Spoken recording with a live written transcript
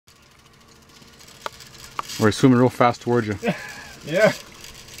We're swimming real fast towards you. Yeah.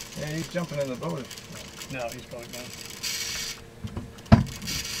 Yeah, he's jumping in the boat. No, he's going down.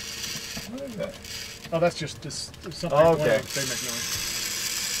 What is that? Oh, that's just something. Oh, okay. They make noise.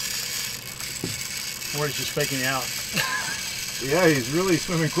 Or he's just faking out. Yeah, he's really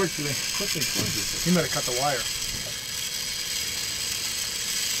swimming quickly towards us. He might have cut the wire.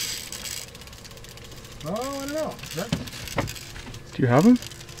 Oh, I don't know. Do you have him?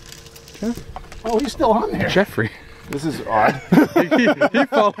 Jeff? Oh, he's still on there. Jeffrey. This is odd. he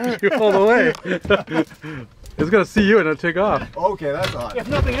followed you all the way. He's gonna see you and then take off. Okay, that's odd. If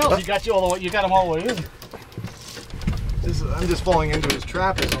nothing else, he got you all the way. You got him all the way in. I'm just falling into his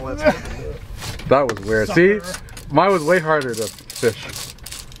trap and all that stuff. That was weird. Sucker. See, mine was way harder to fish.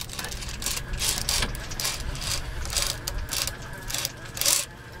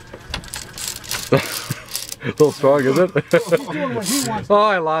 A little strong, is it? Doing what he wants. Oh,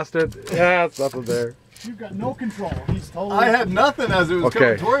 I lost it. Yeah, it's nothing there. You've got no control. He's totally. I had nothing as it was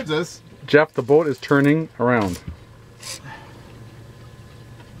coming towards us. Jeff, the boat is turning around.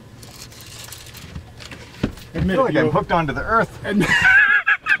 I Admit feel it. like I'm hooked onto the earth. Admit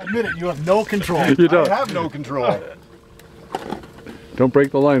it. You have no control. You don't. I have no control. Don't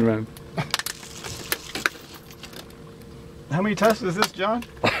break the line, man. How many tests is this, John?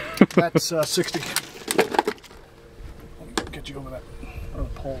 That's 60. Let me get you over that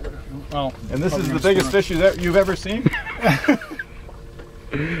pole there. Oh, And this is the biggest fish you've ever seen?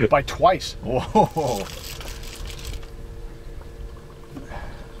 by twice. Whoa.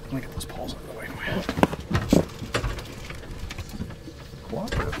 Let me get those poles out of the way.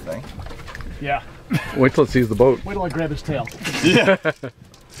 Cooperative thing. Yeah. Wait till it sees the boat. Wait till I grab his tail. Yeah. I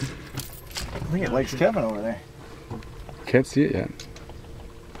think it likes Kevin over there. Can't see it yet.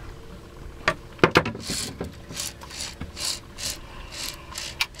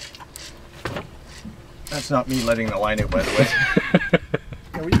 That's not me letting the line out, by the way.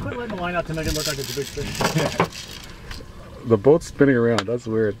 Yeah, will you quit letting the line out to make it look like it's a big fish? The boat's spinning around. That's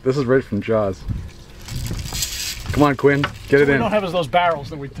weird. This is right from Jaws. Come on, Quinn. Get it We in. don't have those barrels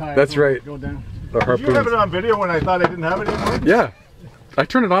that we tie. That's right. Go down. The Did you have it harpoons. on video when I thought I didn't have it anymore? Yeah. I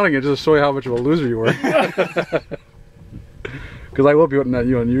turned it on again just to show you how much of a loser you were. Because I will be putting that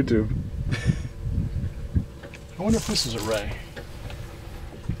you on YouTube. I wonder if this is a ray.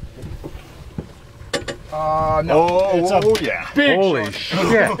 No. Oh, it's a yeah. big Holy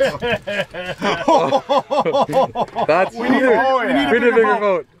shark. shit. That's huge. yeah. We need a bigger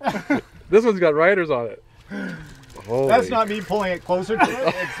boat. This one's got riders on it. Holy. That's not me pulling it closer to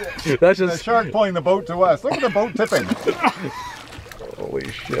it. It's That's the just. shark pulling the boat to us. Look at the boat tipping. Holy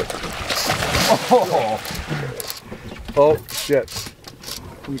shit. Oh. Oh shit.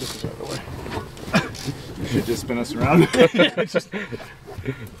 Let me get this out of the way. You should just spin us around.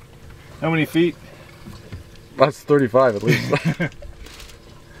 How many feet? That's 35 at least.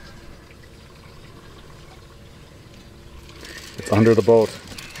 It's under the boat.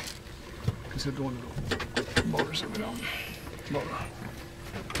 Is it going to the motor so we don't? Motor.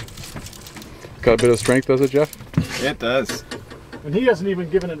 Got a bit of strength, does it, Jeff? It does. And he hasn't even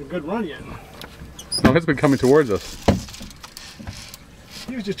given it a good run yet. No, it's been coming towards us.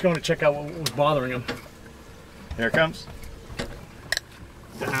 He was just going to check out what was bothering him. Here it comes.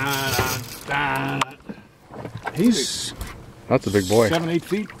 He's That's a big boy. 7, 8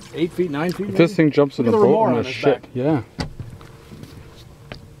 feet, 8 feet, 9 feet. If this thing jumps in Look the at the boat, remora I'm on gonna his shit. back. Yeah.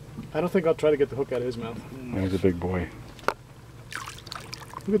 I don't think I'll try to get the hook out of his mouth. There's a big boy.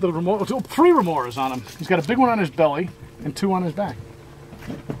 Look at the remora. 3 remoras on him. He's got a big one on his belly and 2 on his back.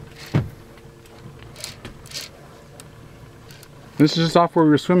 This is just off where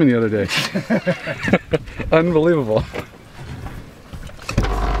we were swimming the other day. Unbelievable.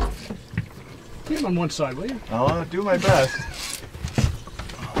 Get him on one side, will you? I'll do my best.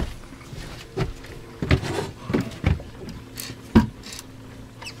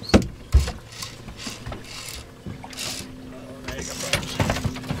 There you go, Bryce.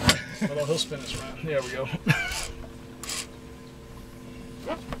 Well, he'll spin us around. There we go.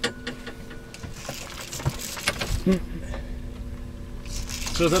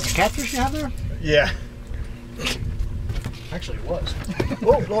 So is that the catfish you have there? Yeah. Actually, it was.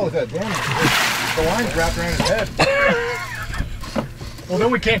 Oh, that damn. The line's wrapped around his head. Well,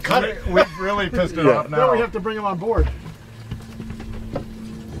 then we can't cut it. We've really pissed it off Then now. we have to bring him on board.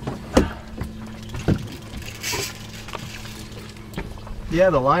 Yeah,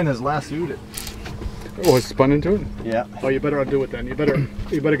 the line has lassoed it. Oh, it's spun into it? Yeah. Oh, you better undo it then. You better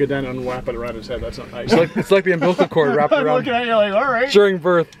go down and wrap it around his head. That's not nice. It's like the umbilical cord wrapped I'm around looking at you like, all right. during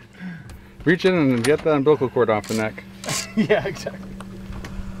birth. Reach in and get that umbilical cord off the neck. Yeah, exactly.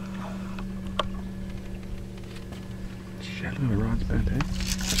 Shit, the rod's bent, eh?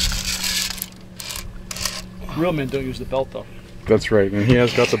 Real men don't use the belt though. That's right, and he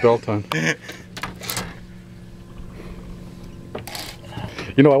has got the belt on.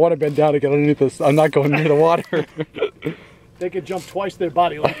 You know, I want to bend down to get underneath this. I'm not going near the water. They could jump twice their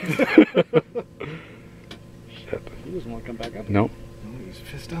body length. Shit. He doesn't want to come back up. Nope. Oh, he's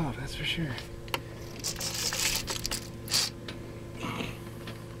pissed off, that's for sure.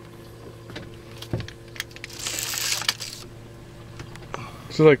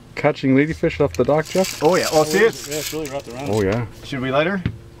 This is like catching ladyfish off the dock, Jeff. Oh yeah, oh see it? Yeah, it's really wrapped around. Oh yeah. Should we let her?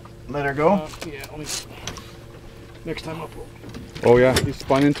 Let her go? Yeah, let me. Next time up. Oh yeah, he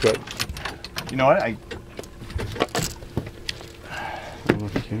spun into it. You know what? I don't know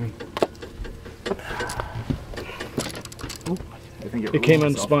if you can. I think It came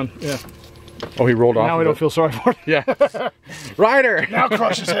unspun. Yeah. Oh, he rolled off. Now we don't feel sorry for it. Yeah. Ryder! Now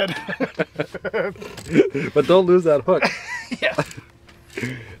crush his head. But don't lose that hook. Yeah.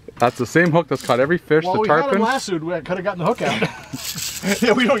 That's the same hook that's caught every fish, Well, the we had him tarpon. lassoed. We could have gotten the hook out.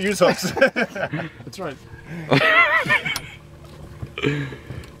 Yeah, we don't use hooks. That's right.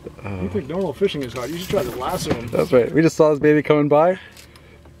 You think normal fishing is hard? You should try to lasso him. That's right. We just saw this baby coming by.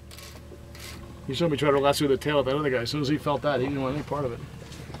 He showed me try to lasso the tail of that other guy. As soon as he felt that, he didn't want any part of it.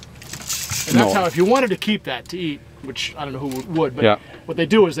 And that's how, if you wanted to keep that to eat, which I don't know who would, but Yeah. what they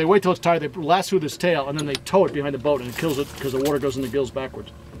do is they wait till it's tired, they lasso this tail, and then they tow it behind the boat, and it kills it because the water goes in the gills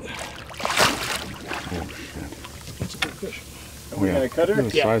backwards. That's a big fish. Oh yeah. Gonna cut her? Look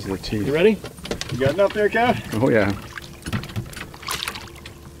at the Yeah. size of the teeth. You ready? You got enough there, Kev? Oh yeah.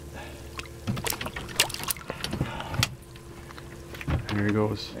 There he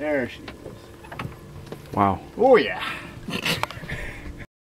goes. There she goes. Wow. Oh yeah.